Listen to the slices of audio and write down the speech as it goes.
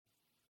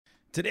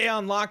Today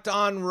on Locked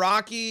On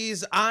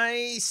Rockies,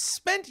 I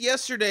spent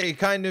yesterday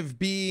kind of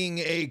being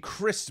a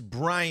Chris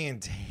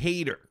Bryant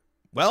hater.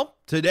 Well,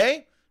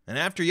 today, and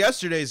after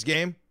yesterday's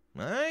game,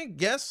 I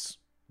guess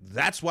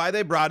that's why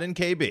they brought in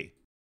KB.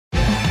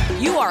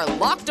 You are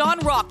Locked On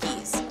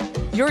Rockies,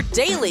 your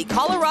daily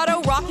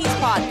Colorado Rockies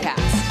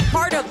podcast,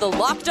 part of the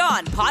Locked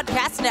On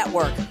Podcast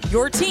Network,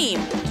 your team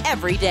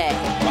every day.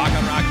 Locked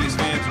On Rockies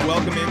fans,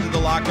 welcome into the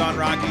Locked On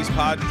Rockies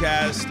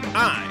podcast.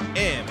 I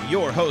am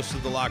your host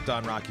of the Locked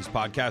On Rockies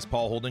podcast,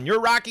 Paul Holden,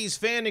 your Rockies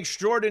fan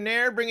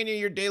extraordinaire, bringing you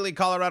your daily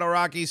Colorado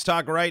Rockies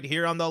talk right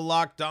here on the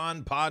Locked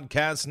On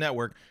Podcast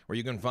Network, where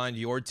you can find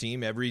your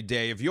team every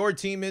day. If your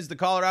team is the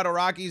Colorado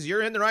Rockies,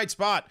 you're in the right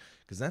spot,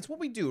 because that's what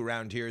we do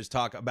around here is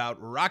talk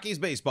about Rockies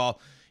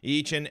baseball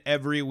each and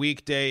every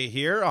weekday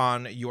here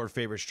on your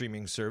favorite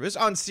streaming service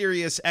on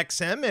Sirius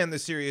XM and the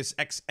Sirius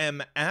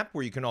XM app,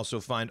 where you can also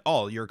find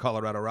all your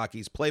Colorado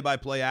Rockies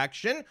play-by-play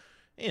action,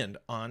 and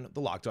on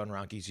the Locked On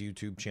Rockies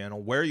YouTube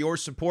channel, where your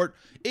support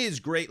is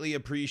greatly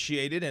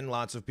appreciated, and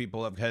lots of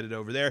people have headed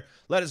over there.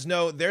 Let us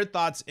know their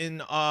thoughts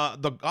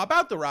about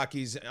the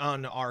Rockies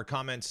on our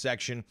comments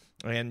section,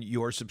 and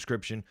your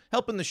subscription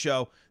helping the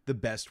show the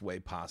best way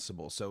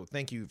possible. So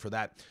thank you for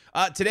that.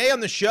 Today on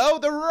the show,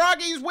 the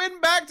Rockies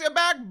win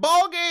back-to-back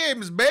ball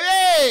games,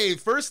 baby!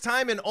 First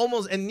time in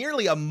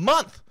nearly a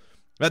month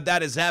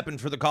that has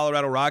happened for the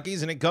Colorado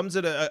Rockies, and it comes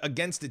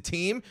against a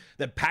team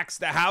that packs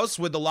the house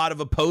with a lot of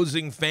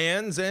opposing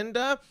fans, and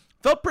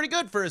felt pretty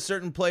good for a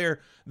certain player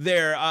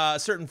there, a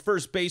certain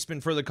first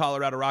baseman for the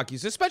Colorado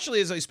Rockies, especially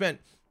as I spent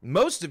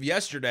most of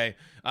yesterday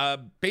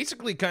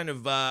basically kind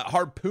of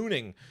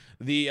harpooning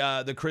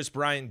the Chris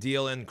Bryant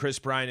deal and Chris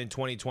Bryant in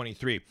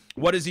 2023.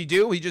 What does he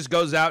do? He just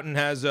goes out and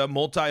has a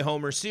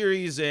multi-homer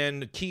series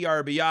and key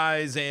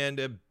RBIs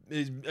and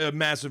a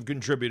massive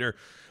contributor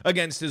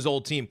against his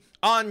old team.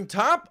 On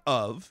top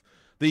of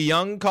the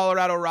young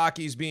Colorado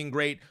Rockies being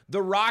great,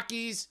 the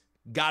Rockies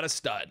got a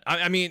stud.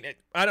 I mean,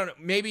 I don't know.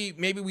 Maybe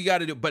we got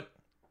to do, but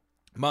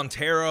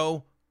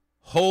Montero,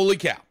 holy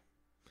cow.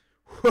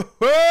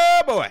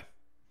 Oh boy.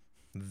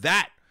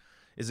 That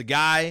is a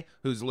guy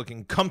who's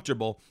looking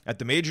comfortable at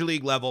the major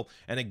league level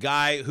and a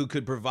guy who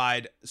could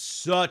provide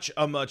such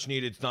a much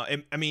needed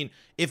I mean,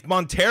 if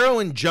Montero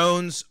and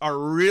Jones are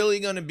really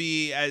going to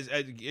be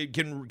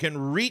can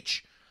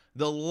reach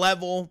the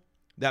level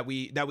that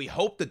we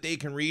hope that they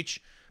can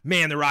reach,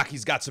 man, the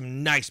Rockies got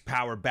some nice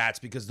power bats,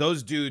 because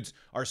those dudes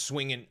are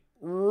swinging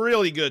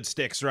really good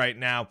sticks right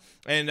now,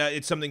 and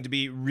it's something to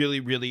be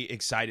really, really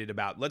excited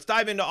about. Let's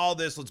dive into all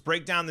this. Let's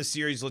break down the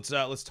series.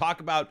 Let's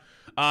talk about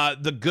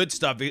the good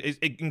stuff,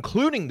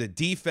 including the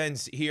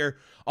defense here,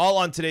 all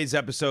on today's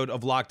episode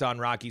of Locked On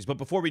Rockies. But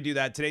before we do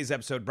that, today's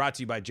episode brought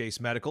to you by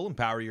Jace Medical.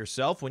 Empower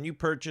yourself when you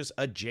purchase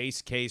a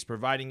Jace case,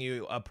 providing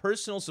you a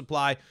personal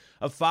supply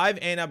of 5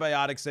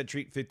 antibiotics that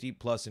treat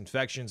 50-plus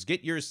infections.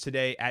 Get yours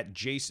today at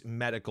Jace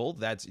Medical.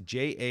 That's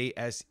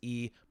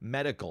JASE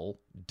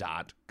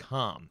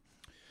medical.com.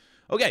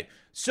 Okay,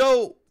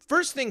 so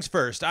first things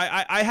first,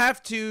 I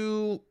have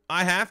to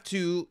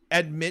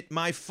admit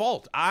my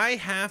fault. I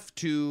have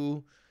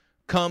to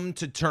come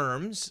to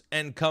terms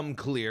and come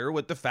clear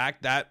with the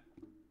fact that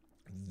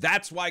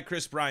that's why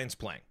Chris Bryant's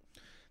playing.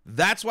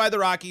 That's why the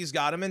Rockies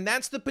got him, and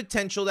that's the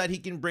potential that he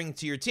can bring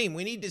to your team.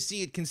 We need to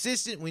see it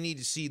consistent. We need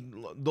to see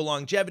the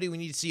longevity. We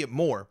need to see it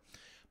more.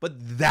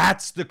 But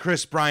that's the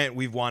Chris Bryant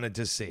we've wanted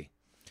to see.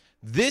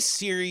 This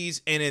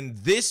series and in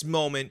this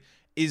moment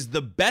is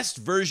the best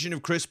version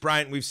of Chris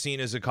Bryant we've seen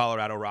as a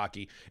Colorado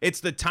Rocky.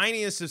 It's the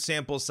tiniest of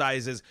sample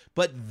sizes,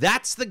 but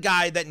that's the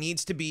guy that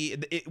needs to be.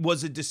 It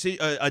was a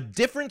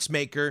difference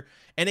maker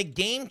and a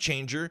game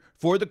changer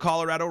for the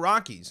Colorado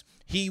Rockies.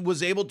 He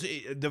was able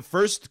to, the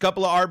first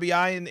couple of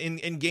RBI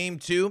in game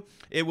two,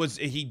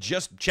 he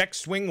just check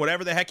swing,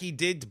 whatever the heck he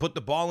did to put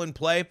the ball in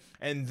play,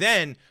 and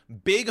then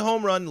big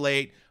home run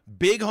late,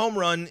 big home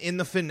run in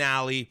the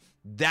finale.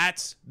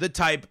 That's the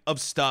type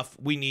of stuff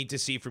we need to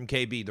see from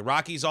KB. The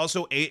Rockies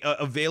also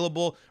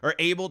able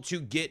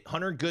to get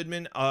Hunter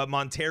Goodman,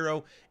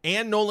 Montero,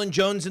 and Nolan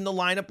Jones in the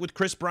lineup with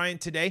Chris Bryant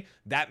today.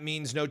 That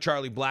means no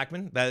Charlie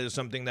Blackmon. That is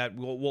something that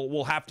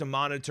we'll have to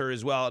monitor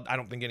as well. I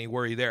don't think any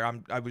worry there.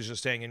 I was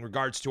just saying in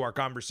regards to our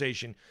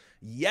conversation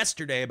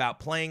yesterday about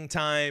playing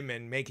time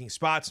and making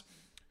spots.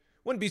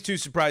 Wouldn't be too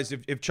surprised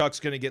if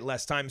Chuck's going to get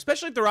less time,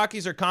 especially if the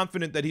Rockies are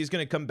confident that he's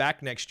going to come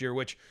back next year,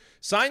 which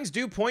signs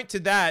do point to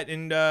that.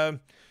 And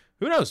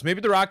who knows? Maybe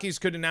the Rockies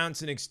could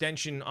announce an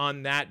extension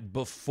on that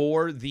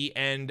before the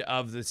end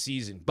of the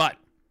season. But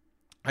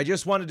I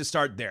just wanted to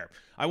start there.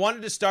 I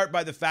wanted to start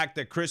by the fact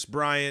that Chris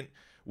Bryant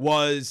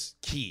was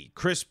key.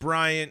 Chris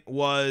Bryant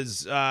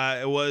was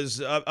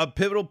a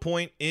pivotal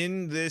point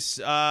in this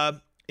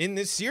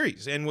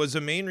series, and was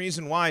the main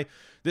reason why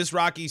this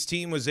Rockies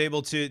team was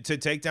able to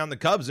take down the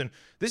Cubs. And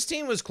this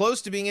team was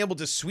close to being able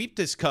to sweep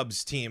this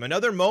Cubs team.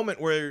 Another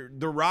moment where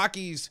the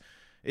Rockies,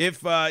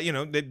 if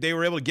they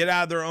were able to get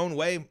out of their own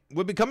way,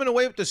 would be coming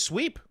away with the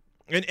sweep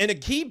And a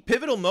key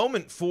pivotal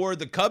moment for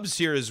the Cubs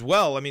here as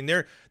well. I mean,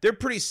 they're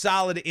pretty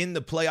solid in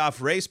the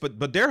playoff race,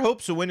 but their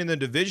hopes of winning the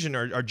division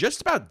are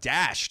just about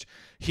dashed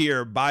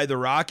here by the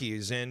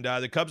Rockies. And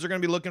the Cubs are going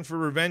to be looking for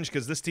revenge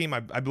because this team,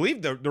 I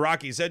believe the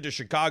Rockies head to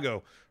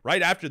Chicago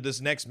right after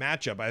this next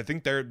matchup. I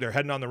think they're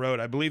heading on the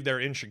road. I believe they're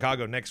in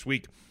Chicago next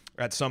week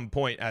at some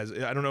point. As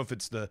I don't know if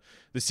it's the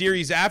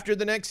series after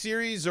the next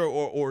series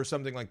or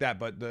something like that,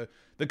 but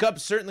the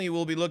Cubs certainly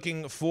will be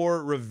looking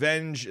for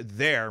revenge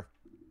there.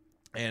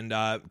 And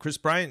Chris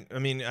Bryant, I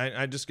mean,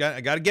 I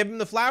got to give him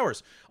the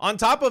flowers. On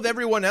top of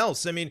everyone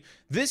else, I mean,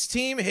 this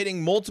team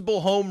hitting multiple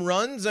home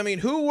runs. I mean,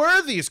 who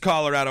were these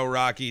Colorado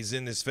Rockies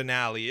in this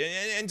finale?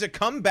 And to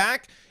come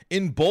back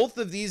in both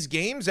of these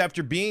games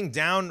after being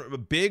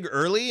down big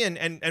early,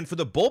 and for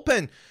the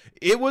bullpen,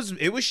 it was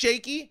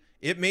shaky.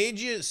 It made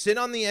you sit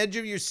on the edge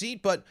of your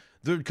seat, but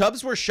the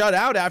Cubs were shut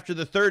out after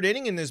the third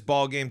inning in this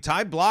ball game.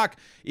 Ty Block,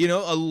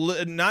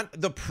 not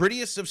the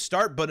prettiest of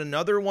start, but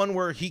another one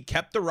where he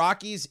kept the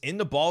Rockies in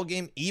the ball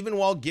game even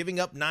while giving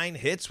up 9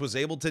 hits, was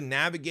able to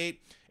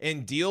navigate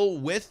and deal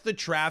with the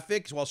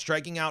traffic while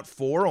striking out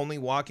 4, only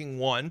walking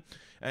 1.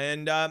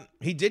 And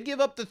he did give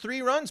up the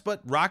 3 runs,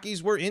 but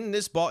Rockies were in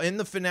this ball in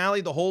the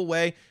finale the whole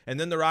way, and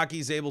then the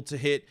Rockies able to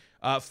hit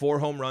 4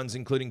 home runs,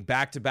 including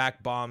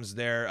back-to-back bombs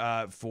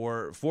there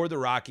for the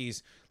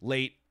Rockies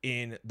late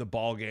in the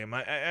ball game.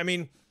 I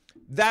mean,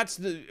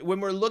 that's when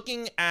we're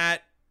looking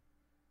at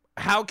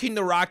how can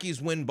the Rockies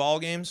win ball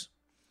games.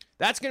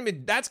 That's kind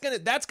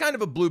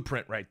of a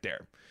blueprint right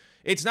there.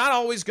 It's not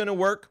always going to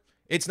work.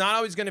 It's not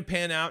always going to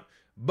pan out.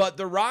 But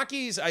the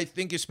Rockies, I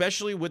think,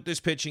 especially with this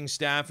pitching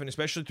staff and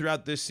especially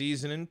throughout this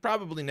season and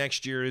probably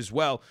next year as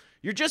well,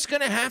 you're just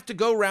going to have to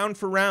go round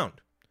for round.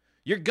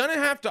 You're going to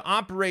have to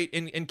operate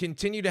and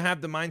continue to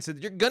have the mindset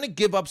that you're going to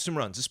give up some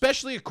runs,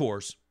 especially of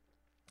course.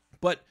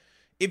 But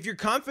if you're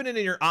confident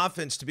in your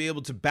offense to be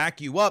able to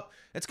back you up,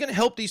 that's going to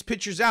help these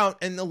pitchers out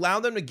and allow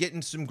them to get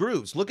in some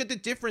grooves. Look at the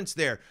difference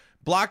there.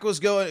 Block was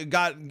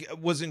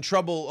in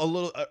trouble a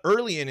little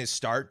early in his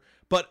start,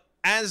 but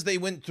as they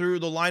went through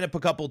the lineup a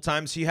couple of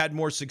times, he had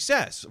more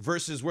success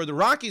versus where the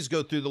Rockies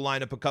go through the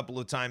lineup a couple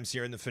of times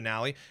here in the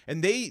finale,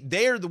 and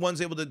they are the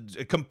ones able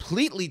to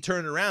completely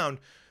turn around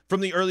from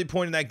the early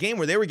point in that game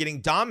where they were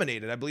getting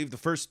dominated. I believe the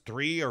first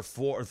 3 of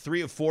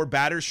 4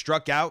 batters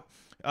struck out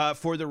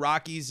for the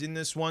Rockies in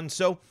this one.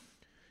 So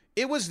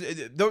it was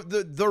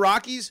the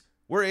Rockies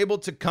were able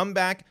to come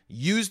back,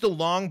 use the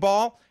long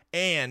ball,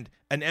 and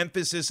an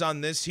emphasis on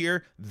this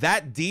here,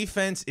 that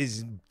defense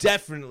is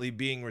definitely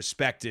being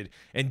respected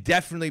and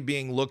definitely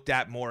being looked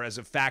at more as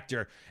a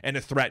factor and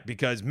a threat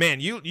because, man,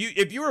 you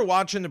if you were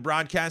watching the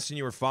broadcast and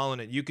you were following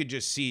it, you could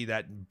just see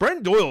that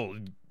Brent Doyle,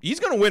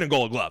 he's going to win a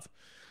Gold Glove.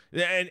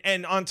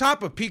 And on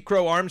top of Pete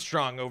Crow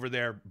Armstrong over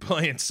there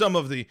playing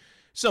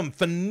some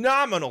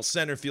phenomenal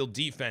center field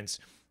defense,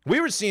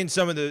 we were seeing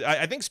some of the,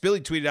 I think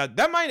Spilly tweeted out,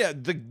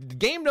 the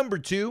game number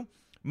 2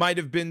 might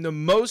have been the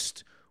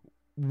most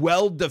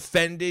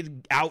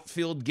well-defended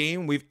outfield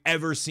game we've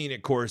ever seen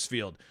at Coors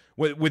Field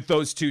with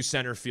those 2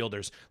 center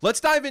fielders. Let's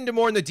dive into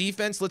more in the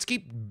defense. Let's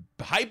keep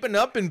hyping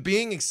up and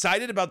being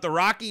excited about the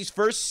Rockies'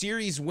 first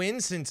series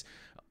win since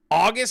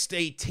August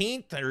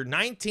 18th or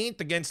 19th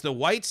against the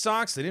White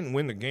Sox. They didn't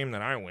win the game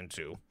that I went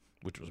to,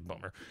 which was a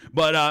bummer.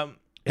 But,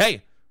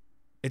 hey,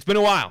 it's been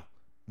a while.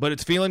 But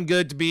it's feeling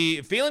good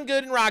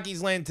in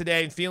Rockies land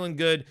today, feeling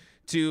good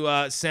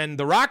to send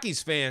the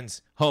Rockies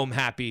fans home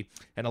happy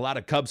and a lot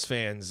of Cubs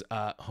fans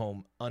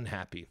home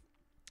unhappy.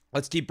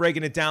 Let's keep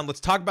breaking it down. Let's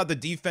talk about the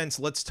defense.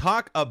 Let's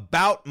talk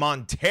about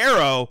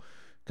Montero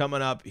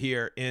coming up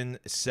here in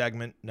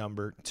segment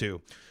number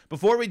 2.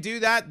 Before we do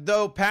that,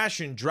 though,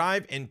 passion,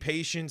 drive, and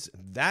patience,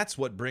 that's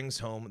what brings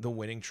home the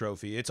winning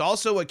trophy. It's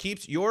also what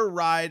keeps your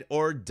ride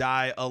or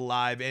die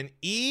alive. And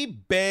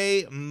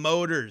eBay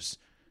Motors,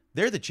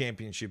 they're the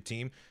championship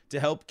team to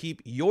help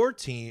keep your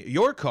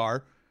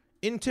car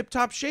in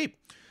tip-top shape.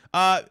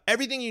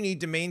 Everything you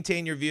need to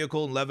maintain your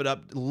vehicle and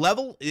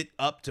level it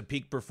up to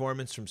peak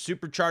performance, from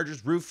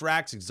superchargers, roof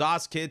racks,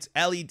 exhaust kits,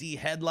 LED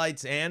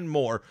headlights, and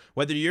more.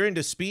 Whether you're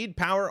into speed,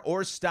 power,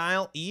 or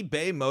style,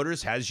 eBay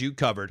Motors has you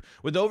covered.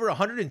 With over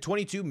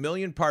 122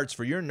 million parts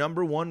for your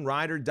number one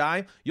ride or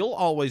die, you'll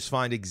always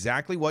find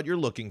exactly what you're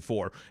looking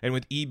for. And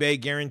with eBay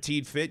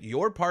Guaranteed Fit,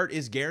 your part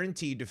is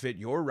guaranteed to fit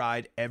your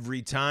ride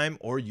every time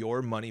or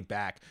your money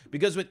back.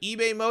 Because with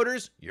eBay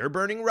Motors, you're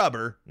burning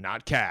rubber,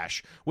 not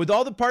cash. With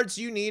all the parts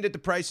you need at the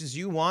prices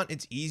you want,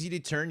 it's easy to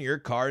turn your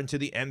car into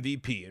the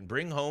MVP and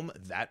bring home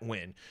that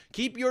win.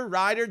 Keep your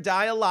ride or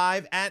die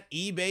alive at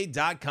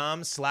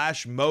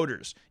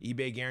ebay.com/motors.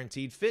 eBay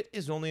Guaranteed Fit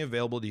is only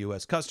available to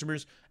U.S.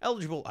 customers.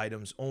 Eligible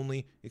items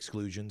only.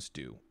 Exclusions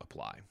do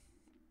apply.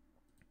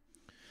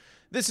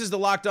 This is the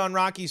Locked On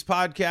Rockies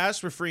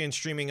podcast. We're free and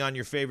streaming on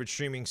your favorite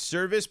streaming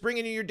service,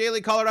 bringing you your daily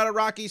Colorado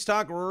Rockies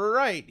talk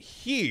right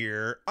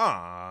here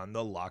on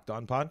the Locked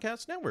On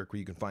Podcast Network,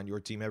 where you can find your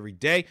team every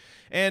day.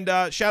 And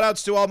shout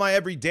outs to all my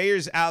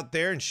everydayers out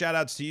there, and shout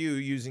outs to you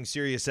using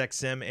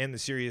SiriusXM and the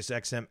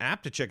SiriusXM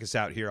app to check us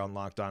out here on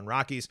Locked On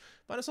Rockies.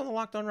 find us on the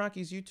Locked On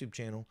Rockies YouTube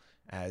channel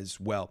as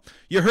well.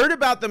 You heard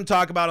about them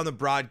talk about on the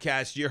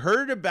broadcast. You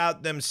heard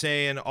about them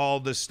saying all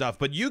this stuff,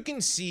 but you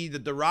can see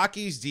that the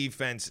Rockies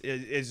defense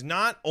is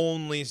not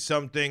only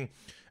something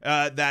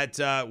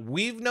that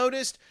we've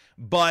noticed,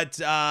 but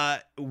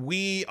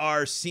we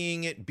are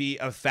seeing it be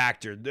a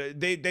factor.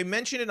 They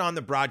mentioned it on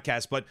the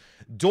broadcast, but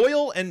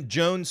Doyle and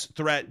Jones'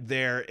 threat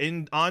there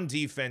on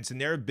defense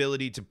and their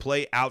ability to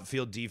play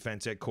outfield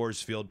defense at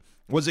Coors Field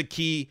was a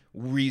key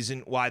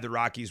reason why the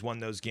Rockies won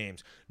those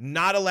games.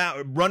 Not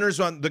allowed runners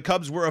on the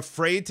Cubs were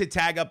afraid to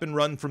tag up and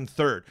run from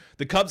third.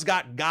 The Cubs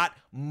got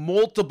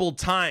multiple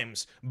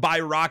times by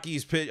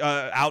Rockies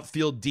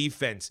outfield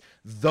defense.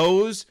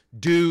 Those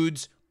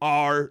dudes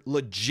are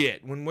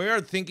legit. When we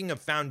are thinking of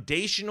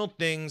foundational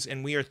things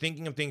and we are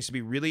thinking of things to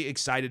be really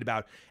excited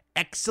about,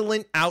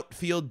 excellent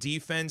outfield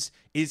defense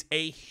is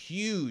a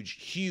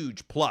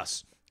huge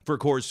plus for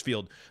Coors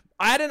Field.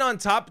 Added on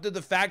top to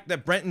the fact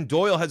that Brenton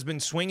Doyle has been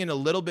swinging a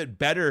little bit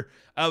better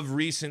of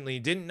recently.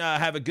 Didn't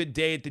have a good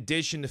day at the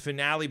dish in the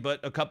finale,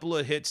 but a couple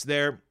of hits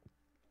there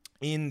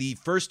in the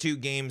first two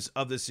games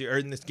of the series, or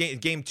in this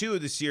game 2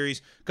 of the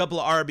series, a couple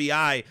of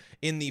RBI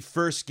in the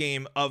first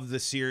game of the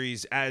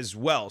series as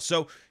well.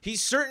 So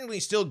he's certainly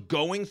still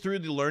going through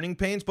the learning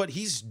pains, but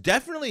he's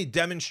definitely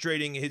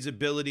demonstrating his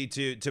ability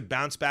to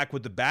bounce back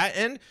with the bat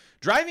and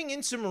driving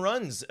in some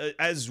runs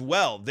as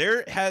well.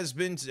 There has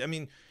been,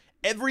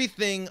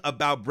 everything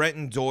about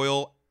Brenton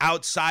Doyle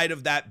outside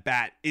of that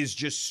bat is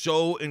just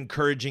so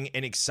encouraging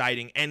and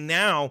exciting. And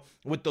now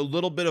with the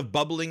little bit of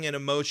bubbling and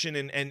emotion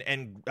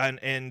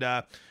and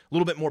a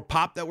little bit more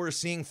pop that we're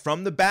seeing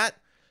from the bat,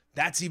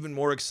 that's even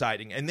more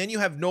exciting. And then you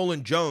have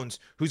Nolan Jones,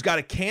 who's got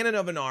a cannon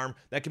of an arm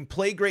that can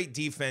play great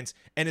defense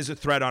and is a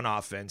threat on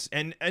offense.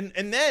 And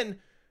then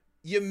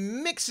you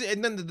mix it,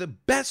 and then the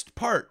best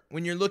part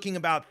when you're looking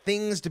about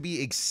things to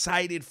be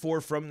excited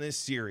for from this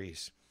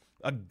series,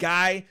 a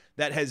guy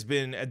that has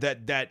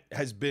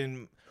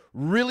been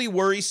really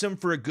worrisome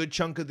for a good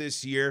chunk of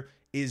this year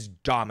is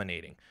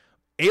dominating.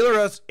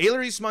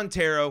 Elehuris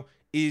Montero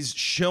is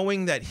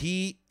showing that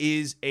he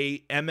is a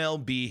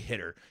MLB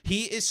hitter.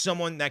 He is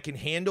someone that can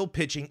handle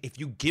pitching if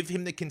you give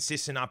him the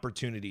consistent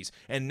opportunities.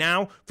 And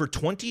now, for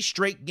 20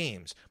 straight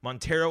games,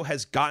 Montero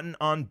has gotten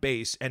on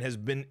base and has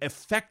been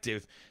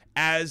effective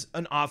as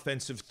an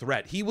offensive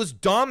threat. He was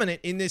dominant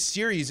in this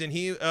series, and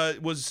he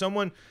was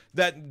someone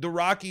that the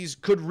Rockies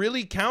could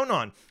really count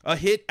on. A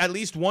hit, at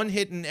least one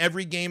hit in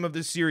every game of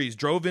the series.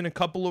 Drove in a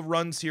couple of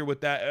runs here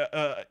with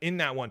that in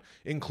that one,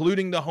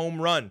 including the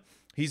home run.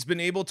 He's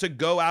been able to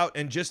go out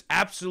and just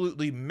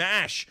absolutely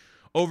mash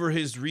over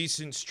his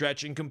recent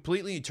stretch and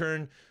completely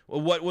turn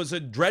what was a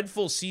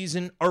dreadful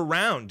season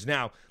around.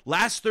 Now,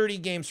 last 30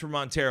 games for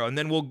Montero, and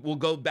then we'll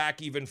go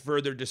back even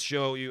further to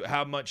show you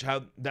how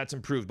that's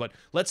improved. But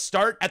let's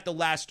start at the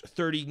last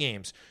 30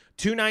 games.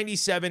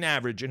 297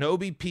 average, an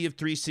OBP of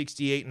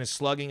 368, and a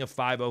slugging of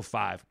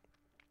 505.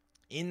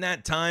 In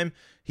that time,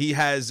 he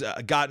has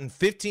gotten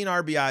 15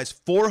 RBIs,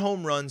 4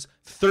 home runs,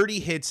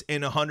 30 hits,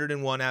 and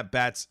 101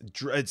 at-bats,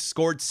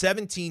 scored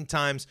 17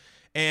 times,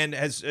 and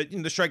has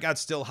the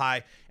strikeout's still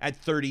high at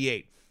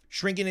 38.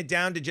 Shrinking it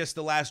down to just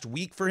the last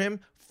week for him,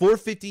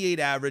 458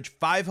 average,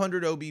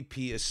 500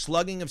 OBP, a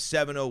slugging of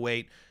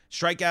 708.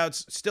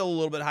 Strikeouts still a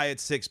little bit high at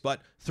 6,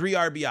 but 3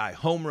 RBI,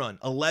 home run,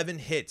 11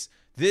 hits.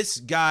 This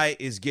guy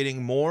is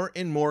getting more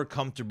and more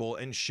comfortable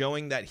and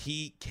showing that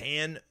he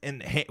can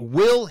and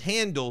will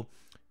handle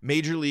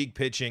major league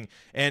pitching,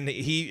 and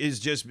he is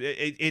just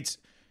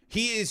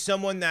he is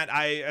someone that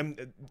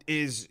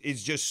is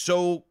just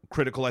so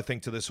critical, I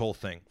think, to this whole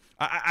thing.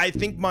 I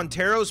think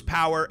Montero's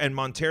power and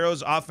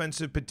Montero's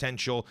offensive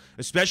potential,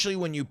 especially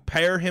when you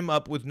pair him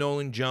up with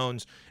Nolan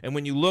Jones, and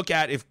when you look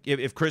at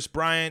if Chris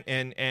Bryant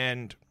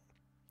and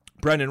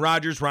Brendan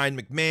Rodgers, Ryan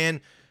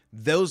McMahon,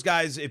 those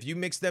guys, if you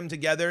mix them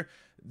together,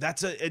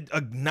 that's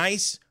a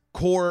nice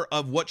core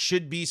of what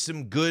should be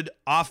some good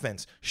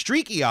offense.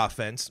 Streaky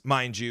offense,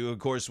 mind you, of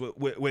course,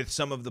 with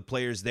some of the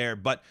players there,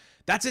 but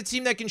that's a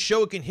team that can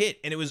show it can hit,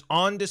 and it was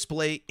on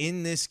display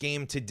in this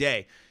game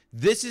today.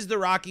 This is the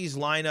Rockies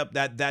lineup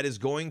that is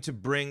going to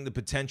bring the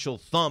potential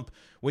thump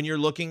when you're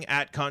looking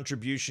at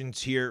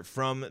contributions here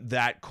from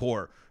that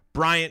core.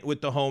 Bryant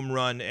with the home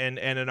run and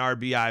an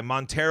RBI,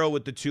 Montero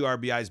with the 2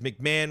 RBIs,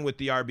 McMahon with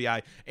the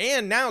RBI,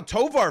 and now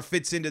Tovar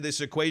fits into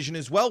this equation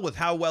as well with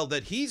how well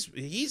that he's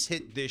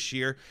hit this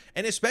year,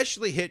 and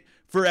especially hit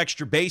for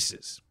extra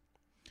bases.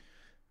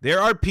 There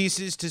are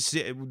pieces to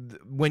see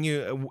when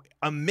you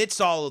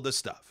amidst all of the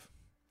stuff.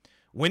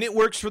 When it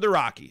works for the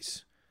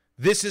Rockies,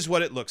 this is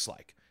what it looks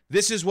like.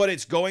 This is what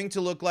it's going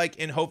to look like,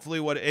 and hopefully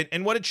what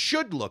it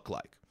should look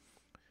like.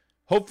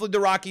 Hopefully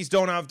the Rockies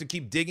don't have to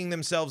keep digging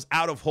themselves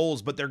out of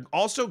holes, but they're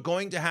also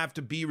going to have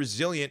to be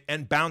resilient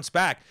and bounce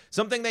back.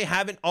 Something they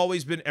haven't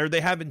always been, or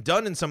they haven't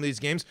done in some of these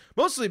games,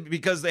 mostly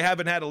because they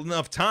haven't had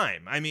enough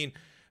time. I mean,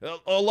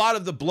 a lot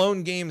of the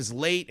blown games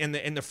late and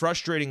the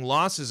frustrating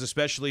losses,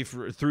 especially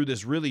through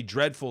this really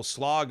dreadful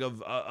slog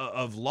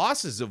of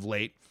losses of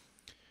late,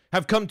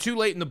 have come too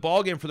late in the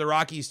ballgame for the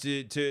Rockies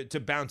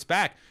to bounce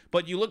back.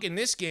 But you look in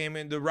this game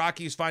and the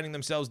Rockies finding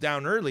themselves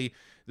down early.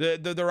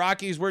 The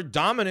Rockies were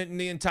dominant in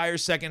the entire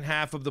second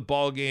half of the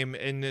ballgame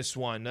in this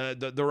one.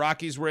 The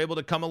Rockies were able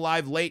to come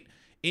alive late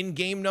in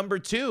game number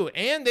 2,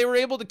 and they were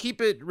able to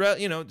keep it,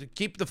 to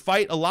keep the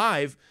fight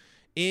alive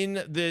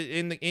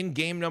in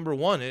game number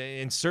 1,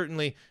 and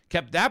certainly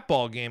kept that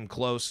ball game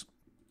close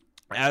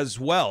as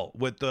well,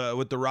 with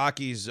the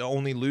Rockies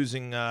only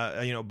losing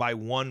by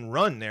 1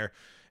 run there.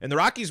 And the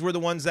Rockies were the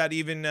ones that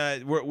even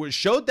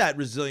showed that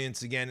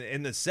resilience again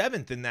in the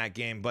 7th in that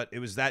game, but it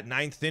was that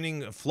 9th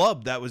inning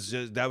flub that was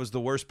the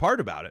worst part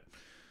about it.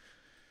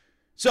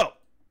 So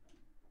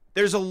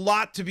there's a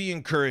lot to be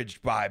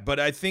encouraged by, but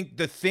I think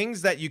the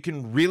things that you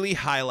can really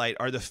highlight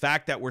are the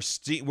fact that we're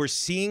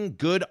seeing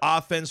good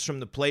offense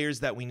from the players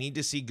that we need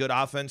to see good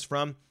offense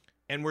from,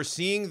 and we're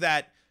seeing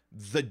that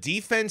the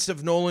defense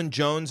of Nolan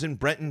Jones and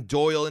Brenton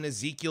Doyle and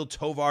Ezekiel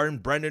Tovar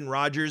and Brendan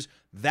Rodgers,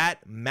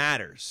 that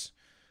matters.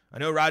 I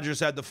know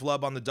Rodgers had the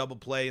flub on the double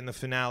play in the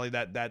finale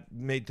that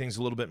made things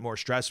a little bit more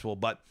stressful,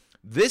 but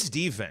this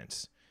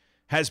defense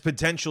has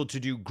potential to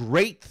do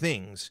great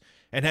things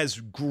and has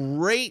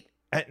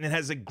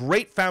a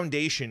great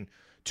foundation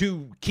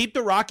to keep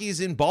the Rockies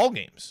in ball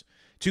games,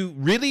 to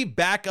really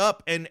back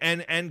up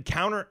and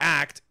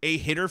counteract a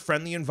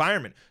hitter-friendly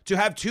environment, to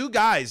have 2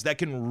 guys that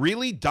can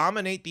really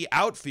dominate the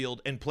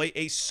outfield and play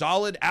a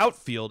solid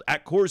outfield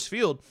at Coors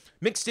Field,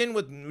 mixed in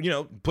with,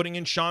 putting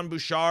in Sean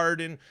Bouchard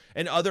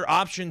and other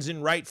options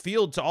in right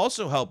field to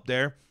also help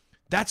there.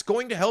 That's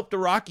going to help the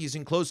Rockies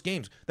in close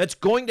games. That's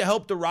going to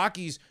help the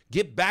Rockies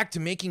get back to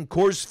making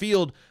Coors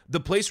Field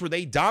the place where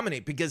they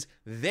dominate, because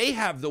they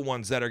have the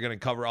ones that are going to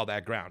cover all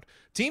that ground.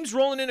 Teams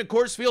rolling into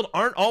Coors Field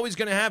aren't always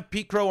going to have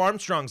Pete Crow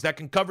Armstrongs that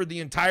can cover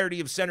the entirety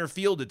of center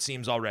field, it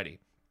seems already.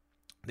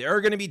 There are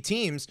going to be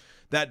teams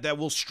that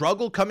will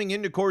struggle coming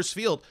into Coors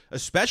Field,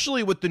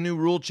 especially with the new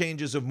rule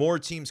changes of more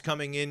teams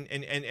coming in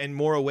and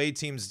more away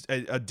teams,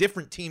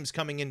 different teams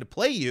coming in to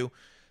play you.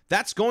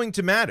 That's going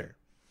to matter.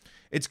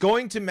 It's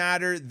going to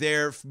matter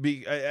there.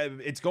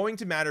 It's going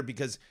to matter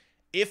because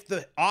if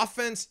the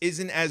offense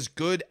isn't as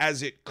good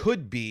as it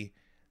could be,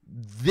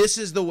 this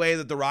is the way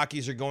that the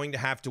Rockies are going to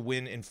have to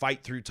win and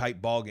fight through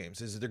tight ball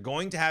games. Is that they're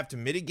going to have to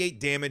mitigate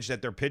damage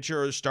that their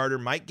pitcher or starter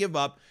might give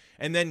up,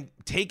 and then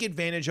take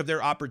advantage of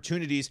their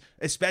opportunities,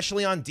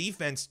 especially on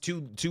defense,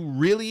 to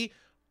really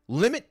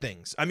limit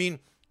things. I mean,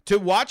 to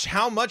watch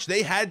how much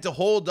they had to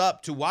hold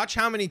up, to watch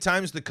how many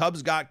times the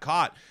Cubs got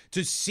caught,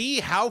 to see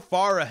how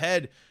far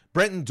ahead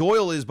Brenton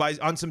Doyle is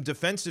on some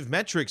defensive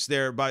metrics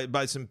there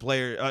by some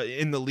player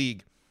in the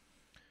league.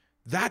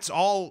 That's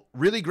all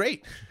really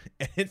great.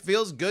 And it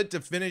feels good to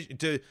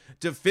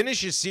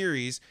finish a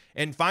series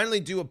and finally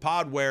do a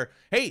pod where,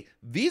 hey,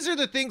 these are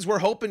the things we're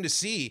hoping to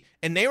see,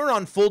 and they were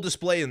on full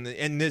display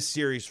in this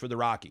series for the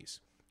Rockies.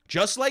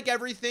 Just like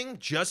everything,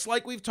 just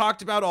like we've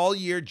talked about all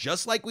year,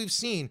 just like we've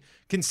seen,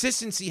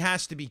 consistency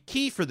has to be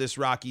key for this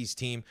Rockies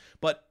team.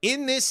 But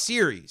in this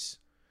series,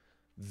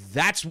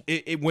 that's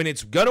it, when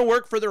it's going to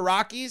work for the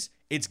Rockies,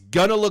 it's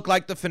going to look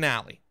like the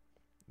finale.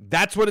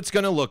 That's what it's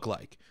going to look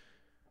like.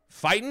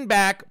 Fighting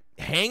back,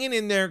 hanging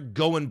in there,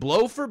 going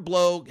blow for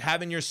blow,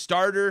 having your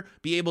starter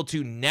be able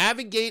to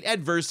navigate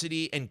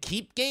adversity and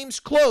keep games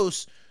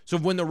close, so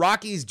when the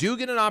Rockies do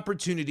get an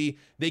opportunity,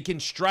 they can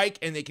strike,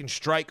 and they can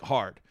strike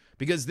hard.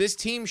 Because this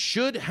team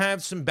should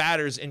have some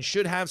batters and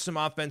should have some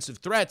offensive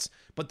threats,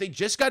 but they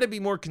just got to be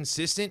more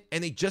consistent,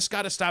 and they just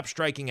got to stop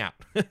striking out.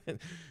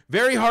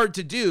 Very hard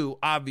to do,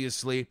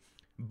 obviously,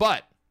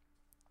 but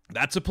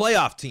that's a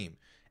playoff team.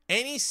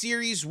 Any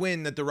series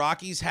win that the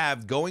Rockies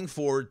have going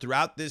forward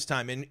throughout this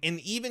time, and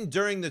even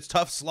during the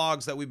tough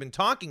slogs that we've been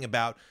talking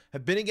about,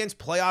 have been against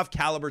playoff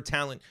caliber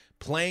talent,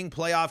 playing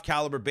playoff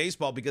caliber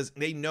baseball, because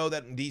they know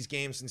that these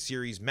games and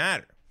series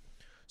matter.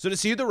 So to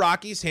see the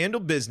Rockies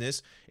handle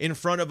business in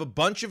front of a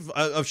bunch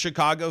of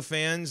Chicago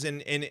fans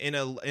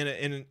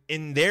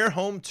in their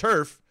home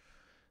turf,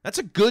 that's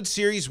a good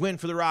series win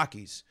for the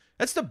Rockies.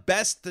 That's the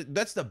best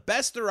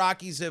the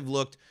Rockies have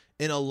looked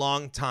in a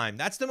long time.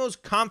 That's the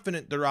most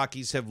confident the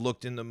Rockies have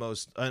looked in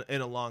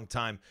a long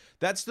time.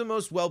 That's the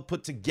most well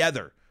put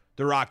together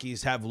the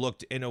Rockies have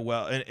looked in a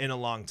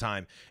long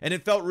time. And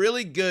it felt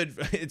really good.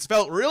 It's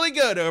felt really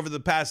good over the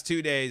past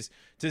 2 days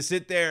to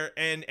sit there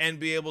and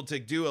be able to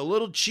do a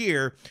little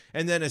cheer,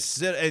 and then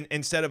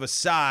instead of a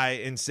sigh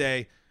and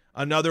say,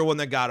 another one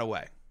that got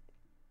away.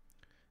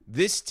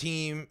 This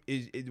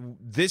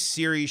this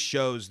series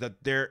shows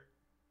that there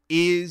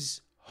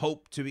is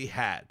hope to be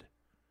had.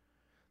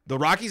 The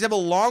Rockies have a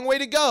long way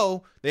to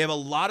go. They have a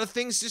lot of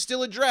things to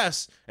still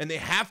address, and they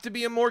have to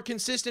be a more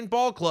consistent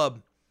ball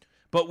club.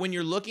 But when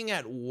you're looking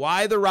at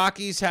why the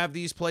Rockies have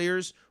these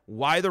players,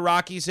 why the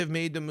Rockies have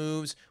made the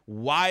moves,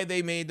 why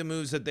they made the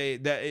moves that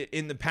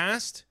in the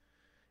past,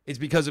 it's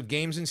because of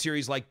games and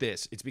series like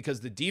this. It's because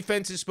the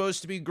defense is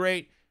supposed to be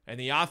great, and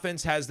the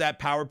offense has that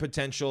power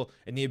potential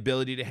and the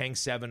ability to hang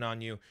 7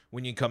 on you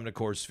when you come to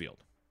Coors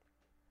Field.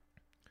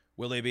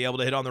 Will they be able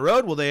to hit on the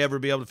road? Will they ever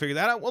be able to figure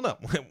that out? Well, no.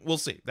 We'll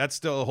see. That's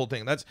still a whole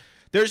thing.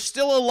 There's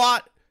still a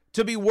lot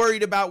to be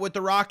worried about with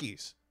the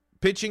Rockies.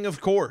 Pitching,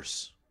 of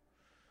course.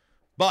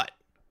 But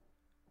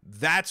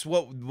that's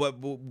what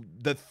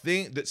the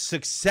thing, that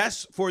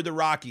success for the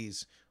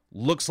Rockies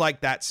looks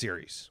like that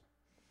series.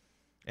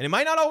 And it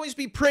might not always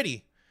be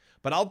pretty,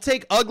 but I'll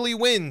take ugly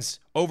wins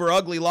over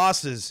ugly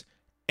losses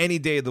any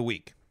day of the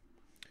week.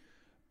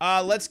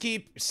 Let's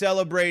keep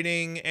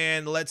celebrating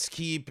and let's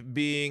keep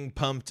being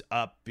pumped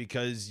up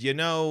because,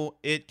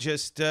 it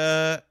just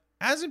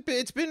hasn't been,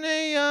 it's been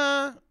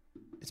a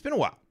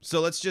while. So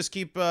let's just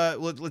keep,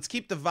 let's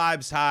keep the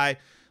vibes high.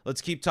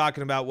 Let's keep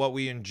talking about what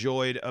we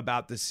enjoyed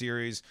about the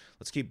series.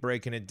 Let's keep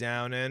breaking it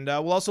down. And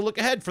we'll also look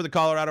ahead for the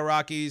Colorado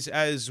Rockies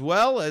as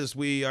well as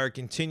we are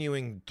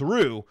continuing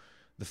through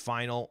the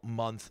final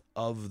month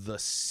of the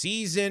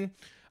season.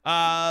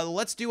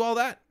 Let's do all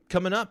that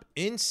coming up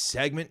in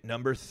segment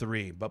number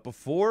 3. But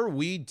before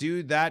we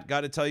do that,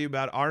 got to tell you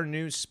about our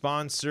new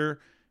sponsor,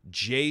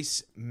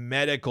 Jase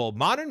Medical.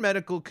 Modern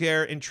medical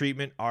care and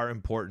treatment are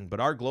important, but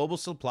our global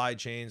supply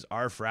chains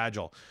are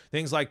fragile.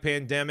 Things like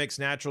pandemics,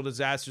 natural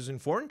disasters,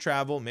 and foreign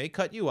travel may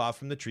cut you off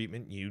from the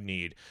treatment you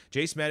need.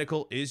 Jase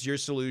Medical is your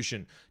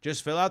solution.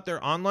 Just fill out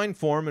their online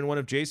form and one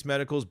of Jase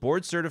Medical's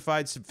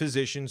board-certified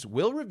physicians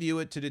will review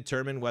it to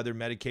determine whether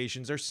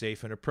medications are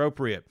safe and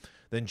appropriate.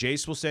 Then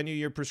Jase will send you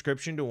your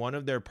prescription to one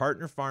of their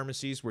partner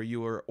pharmacies where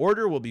your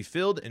order will be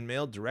filled and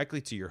mailed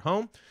directly to your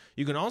home.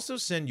 You can also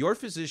send your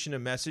physician a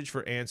message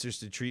for answers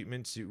to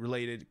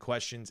treatment-related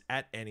questions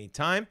at any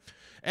time.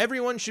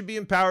 Everyone should be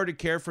empowered to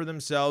care for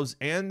themselves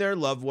and their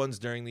loved ones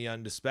during the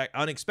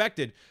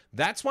unexpected.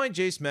 That's why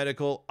Jase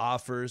Medical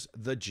offers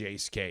the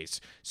Jase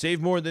case. Save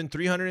more than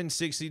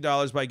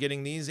 $360 by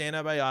getting these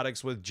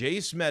antibiotics with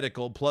Jase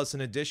Medical, plus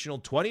an additional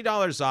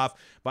 $20 off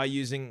by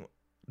using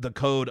the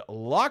code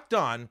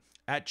LOCKEDON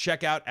at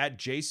checkout at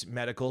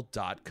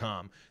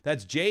jasemedical.com.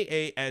 That's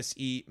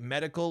JASE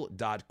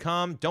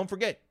medical.com. Don't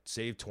forget,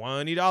 save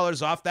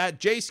 $20 off that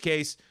Jase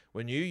case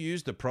when you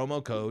use the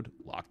promo code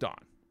Locked On.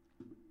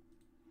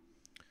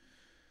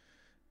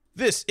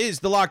 This is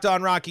the Locked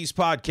On Rockies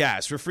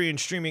podcast. For free and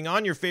streaming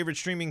on your favorite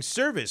streaming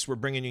service, we're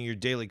bringing you your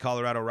daily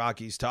Colorado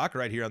Rockies talk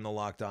right here on the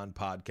Locked On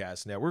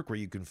Podcast Network, where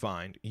you can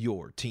find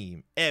your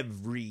team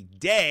every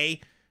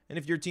day. And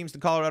if your team's the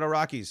Colorado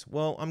Rockies,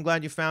 well, I'm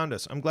glad you found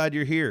us. I'm glad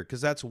you're here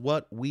because that's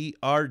what we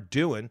are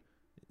doing,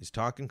 is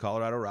talking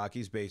Colorado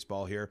Rockies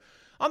baseball here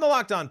on the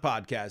Locked On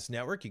Podcast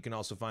Network. You can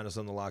also find us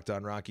on the Locked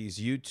On Rockies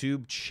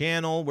YouTube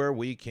channel where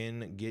we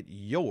can get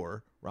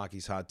your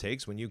Rockies hot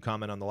takes. When you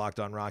comment on the Locked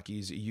On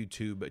Rockies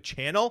YouTube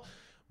channel,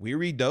 we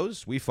read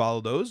those, we follow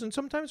those, and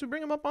sometimes we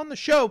bring them up on the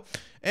show.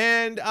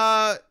 And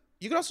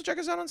you can also check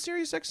us out on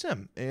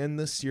SiriusXM and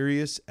the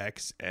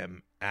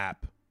SiriusXM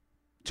app.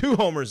 2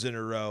 homers in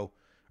a row.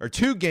 Or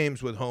 2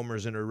 games with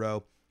homers in a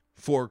row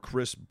for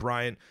Chris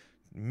Bryant,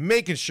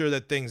 making sure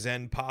that things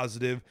end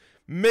positive,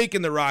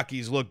 making the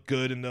Rockies look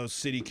good in those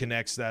city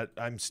connects that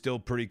I'm still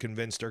pretty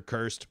convinced are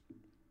cursed.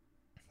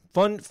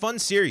 Fun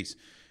series.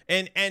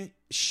 And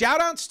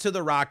shout outs to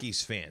the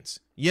Rockies fans.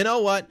 You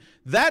know what?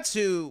 That's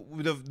who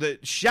the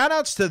shout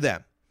outs to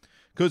them.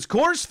 Because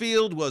Coors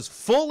Field was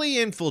fully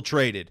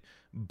infiltrated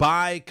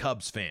by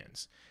Cubs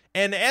fans.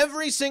 And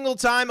every single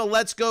time a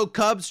Let's Go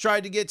Cubs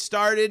tried to get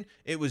started,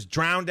 it was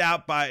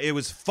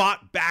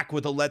fought back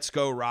with a Let's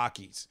Go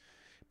Rockies.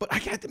 But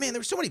there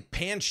were so many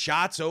pan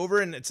shots over,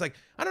 and it's like,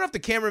 I don't know if the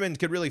cameraman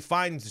could really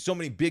find so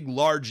many big,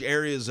 large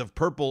areas of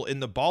purple in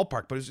the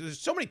ballpark, but there's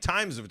so many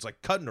times it's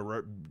like cutting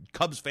to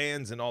Cubs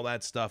fans and all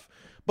that stuff.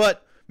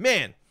 But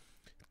man,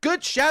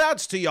 good shout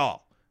outs to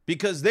y'all.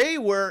 Because they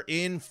were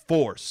in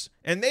force,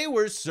 and they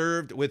were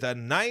served with a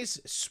nice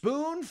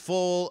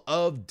spoonful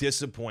of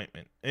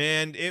disappointment.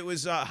 And it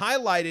was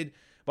highlighted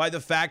by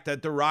the fact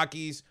that the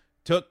Rockies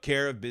took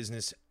care of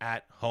business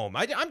at home.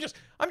 I'm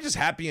just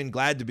happy and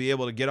glad to be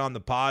able to get on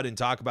the pod and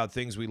talk about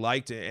things we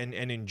liked and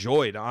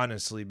enjoyed,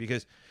 honestly,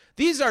 because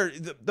these are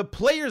the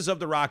players of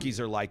the Rockies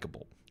are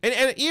likable.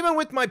 And even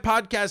with my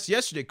podcast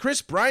yesterday,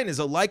 Chris Bryant is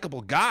a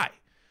likable guy.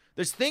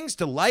 There's things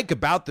to like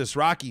about this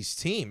Rockies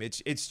team.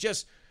 It's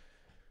just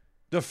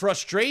the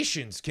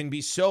frustrations can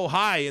be so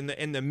high,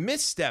 and the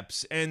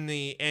missteps and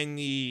the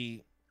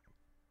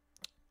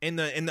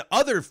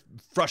other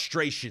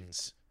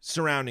frustrations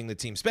surrounding the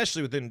team,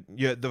 especially within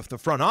the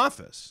front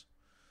office.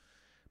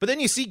 But then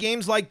you see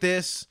games like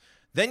this,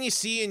 then you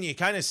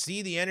kind of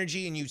see the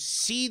energy, and you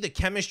see the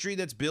chemistry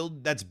that's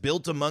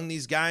built among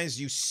these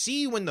guys. You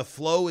see when the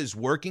flow is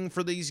working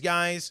for these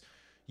guys.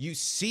 You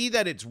see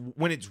that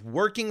when it's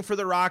working for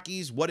the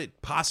Rockies, what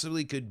it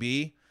possibly could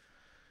be.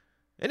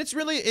 And it's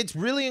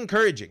really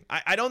encouraging.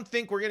 I don't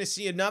think we're going to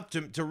see enough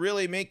to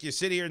really make you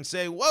sit here and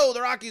say, whoa, the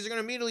Rockies are going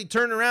to immediately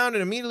turn around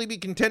and immediately be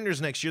contenders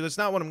next year. That's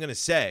not what I'm going to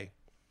say.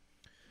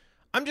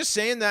 I'm just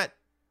saying that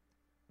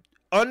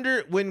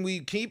when we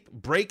keep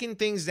breaking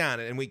things down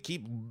and we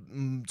keep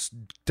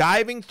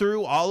diving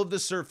through all of the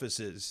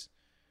surfaces,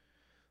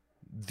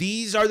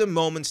 these are the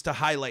moments to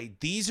highlight.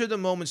 These are the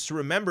moments to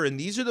remember, and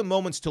these are the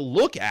moments to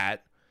look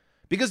at,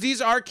 because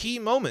these are key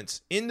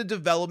moments in the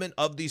development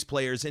of these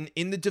players and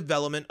in the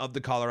development of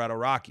the Colorado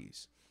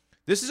Rockies.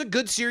 This is a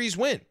good series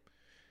win.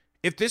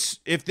 If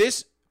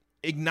this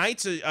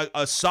ignites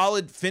a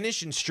solid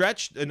finish and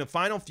stretch in the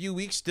final few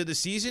weeks to the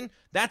season,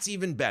 that's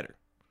even better.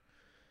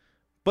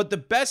 But the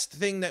best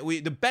feeling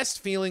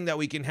that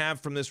we can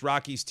have from this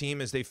Rockies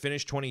team as they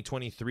finish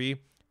 2023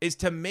 is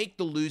to make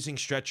the losing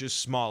stretches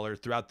smaller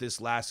throughout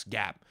this last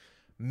gap.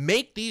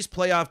 Make these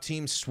playoff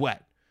teams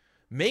sweat.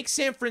 Make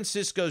San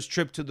Francisco's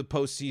trip to the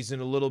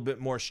postseason a little bit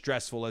more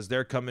stressful as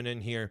they're coming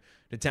in here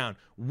to town.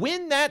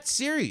 Win that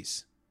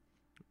series.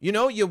 You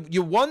know, you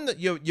won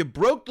you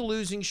broke the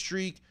losing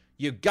streak.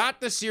 You got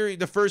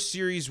the first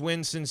series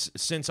win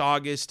since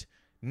August.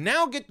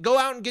 Now go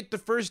out and get the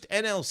first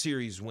NL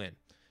series win.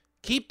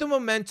 Keep the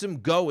momentum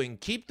going,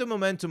 keep the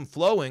momentum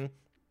flowing,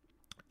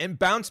 and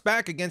bounce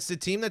back against a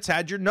team that's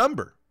had your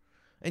number.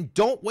 And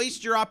don't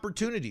waste your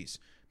opportunities,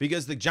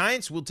 because the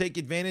Giants will take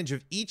advantage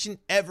of each and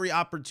every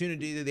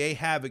opportunity that they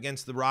have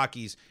against the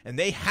Rockies, and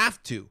they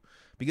have to,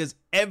 because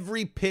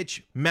every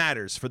pitch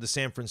matters for the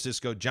San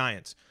Francisco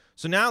Giants.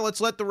 So now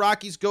let's let the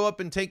Rockies go up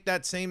and take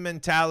that same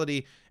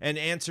mentality and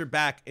answer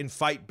back and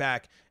fight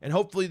back. And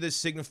hopefully this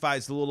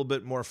signifies a little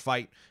bit more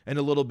fight and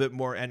a little bit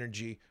more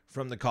energy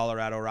from the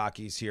Colorado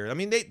Rockies here. I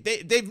mean,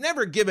 they've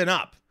never given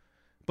up,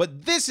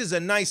 but this is a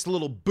nice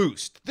little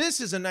boost. This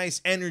is a nice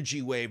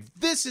energy wave.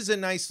 This is a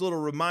nice little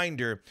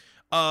reminder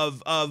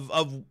of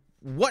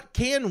what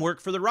can work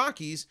for the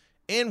Rockies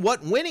and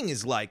what winning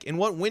is like and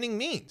what winning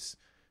means.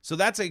 So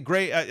that's a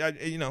great,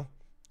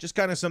 just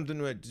kind of something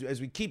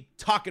as we keep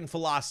talking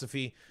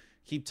philosophy,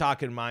 keep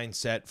talking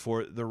mindset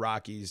for the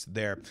Rockies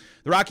there.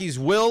 The Rockies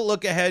will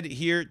look ahead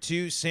here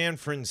to San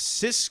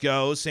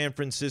Francisco. San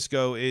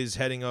Francisco is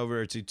heading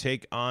over to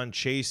take on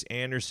Chase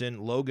Anderson,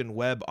 Logan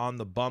Webb on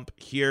the bump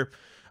here.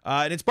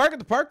 And it's Bark at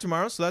the Park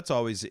tomorrow, so that's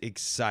always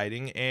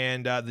exciting.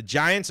 And the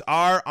Giants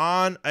are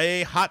on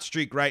a hot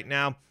streak right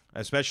now,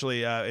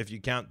 especially if you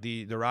count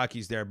the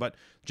Rockies there, but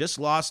just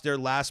lost their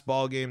last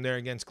ball game there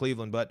against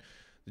Cleveland. But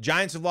the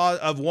Giants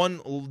have won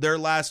their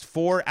last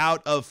 4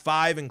 out of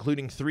 5,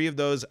 including 3 of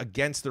those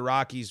against the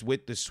Rockies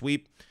with the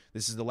sweep.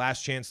 This is the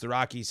last chance the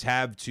Rockies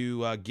have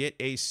to get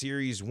a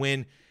series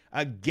win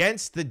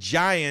against the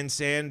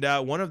Giants, and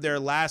one of their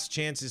last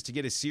chances to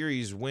get a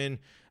series win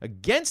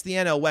against the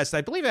NL West.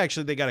 I believe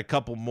actually they got a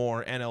couple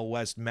more NL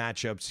West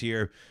matchups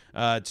here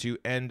to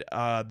end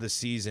the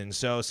season.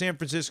 So San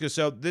Francisco,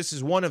 so this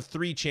is one of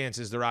 3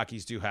 chances the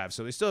Rockies do have.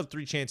 So they still have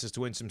 3 chances to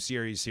win some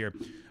series here.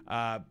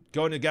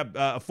 Going to get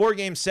a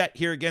 4-game set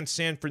here against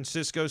San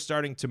Francisco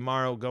starting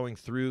tomorrow, going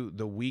through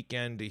the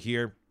weekend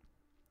here.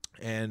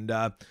 And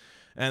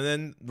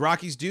then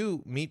Rockies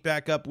do meet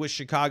back up with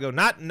Chicago,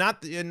 not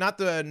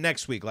the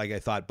next week like I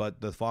thought,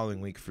 but the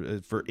following week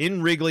for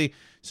in Wrigley.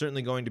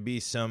 Certainly going to be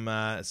some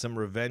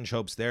revenge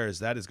hopes there, as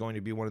that is going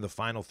to be one of the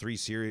final 3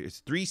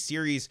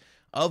 series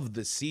of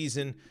the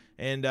season.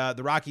 And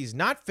the Rockies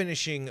not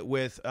finishing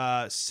with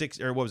 8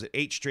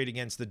 straight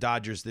against the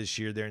Dodgers this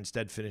year. They're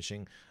instead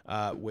finishing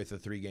with a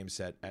 3-game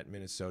set at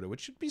Minnesota,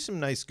 which should be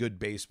some nice, good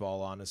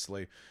baseball,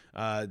 honestly,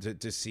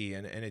 to see,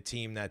 and a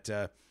team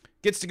that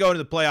gets to go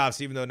into the playoffs,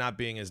 even though not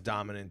being as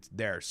dominant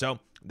there. So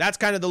that's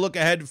kind of the look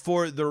ahead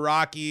for the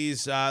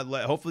Rockies.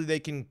 Hopefully they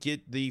can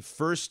get the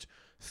first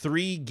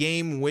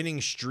 3-game winning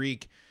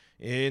streak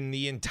in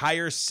the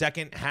entire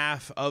second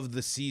half of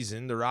the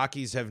season. The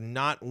Rockies have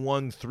not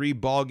won 3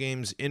 ball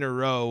games in a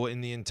row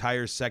in the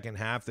entire second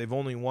half. They've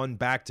only won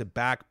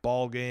back-to-back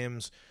ball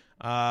games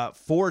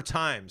 4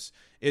 times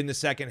in the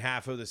second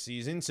half of the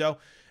season. So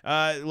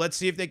let's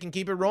see if they can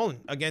keep it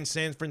rolling against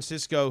San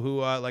Francisco,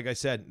 who, like I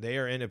said, they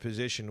are in a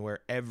position where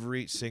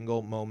every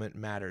single moment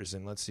matters.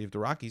 And let's see if the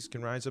Rockies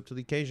can rise up to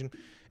the occasion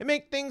and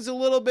make things a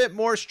little bit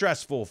more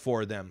stressful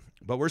for them.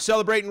 But we're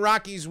celebrating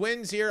Rockies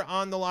wins here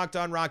on the Locked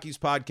On Rockies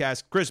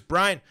podcast. Chris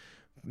Bryant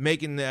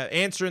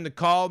answering the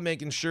call,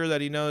 making sure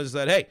that he knows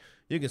that, hey,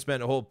 you can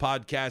spend a whole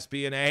podcast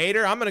being a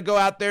hater. I'm going to go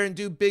out there and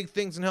do big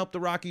things and help the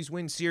Rockies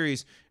win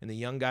series. And the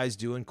young guys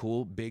doing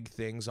cool, big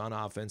things on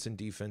offense and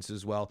defense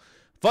as well.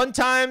 Fun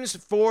times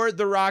for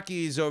the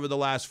Rockies over the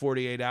last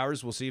 48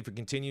 hours. We'll see if it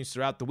continues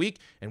throughout the week,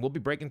 and we'll be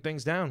breaking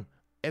things down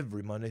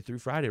every Monday through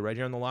Friday right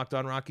here on the Locked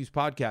On Rockies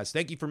podcast.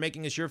 Thank you for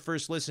making us your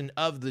first listen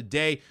of the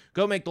day.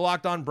 Go make the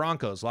Locked On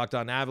Broncos, Locked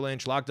On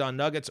Avalanche, Locked On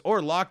Nuggets,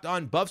 or Locked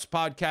On Buffs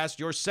podcast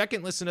your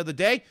second listen of the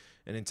day.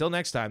 And until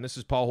next time, this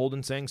is Paul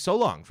Holden saying so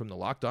long from the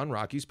Locked On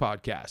Rockies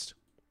podcast.